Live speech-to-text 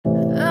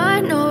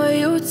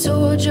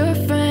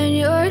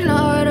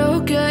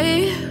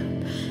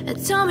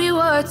Tell me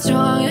what's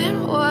wrong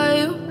and why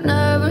you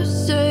never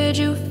said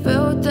you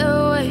felt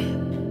that way.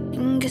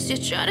 And guess you're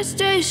trying to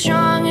stay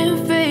strong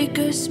and fake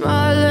a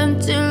smile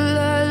until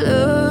I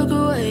look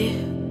away.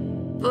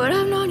 But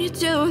I've known you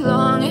too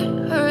long,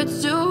 it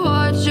hurts to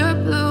watch your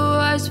blue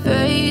eyes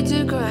fade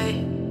to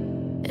gray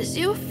as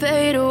you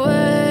fade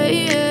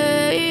away,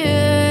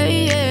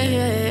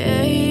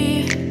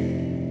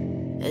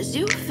 as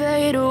you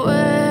fade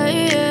away.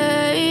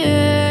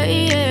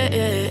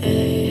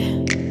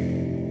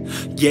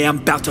 Yeah, I'm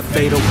about to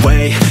fade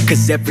away,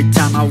 cause every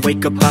time I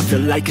wake up I feel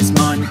like it's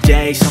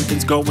Monday.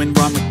 Something's going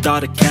wrong with all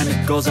the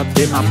chemicals up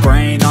in my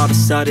brain. All of a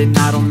sudden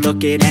I don't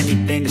look at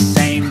anything the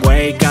same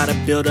way. Got a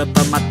buildup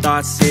of my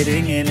thoughts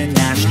sitting in an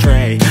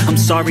ashtray. I'm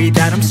sorry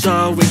that I'm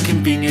so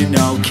inconvenient,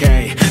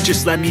 okay.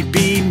 Just let me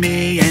be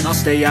me and I'll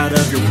stay out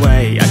of your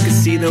way. I can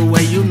see the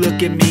way you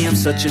look at me, I'm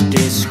such a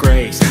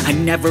disgrace. I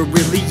never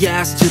really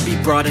asked to be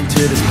brought into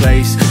this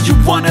place. You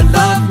wanna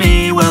love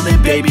me? Well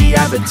then baby,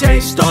 have a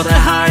taste. All the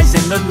highs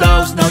and the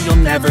lows, no,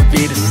 you'll never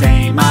be the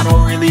same. I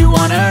don't really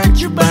wanna hurt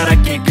you, but I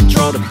can't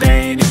control the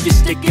pain. If you're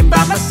sticking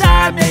by my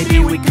side, maybe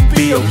we could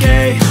be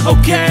okay.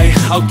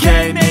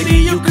 Okay, maybe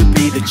you could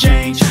be the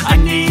change I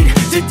need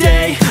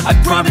today. I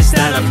promise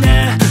that I've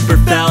never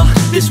felt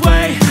this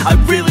way. I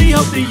really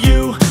hope that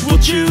you will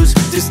choose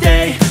to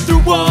stay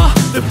through all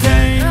the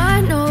pain.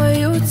 I know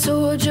you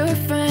told your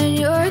friend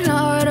you're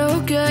not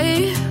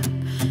okay.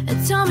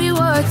 And tell me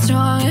what's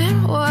wrong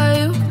and why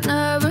you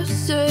never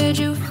said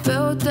you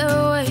felt that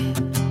way.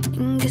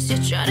 Guess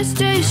you're trying to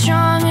stay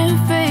strong and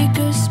fake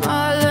a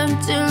smile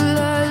until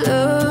I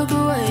look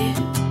away.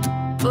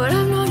 But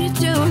I've known you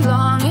too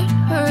long, it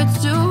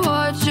hurts to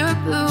watch your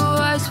blue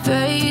eyes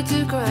fade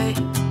to gray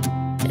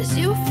as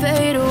you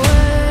fade away.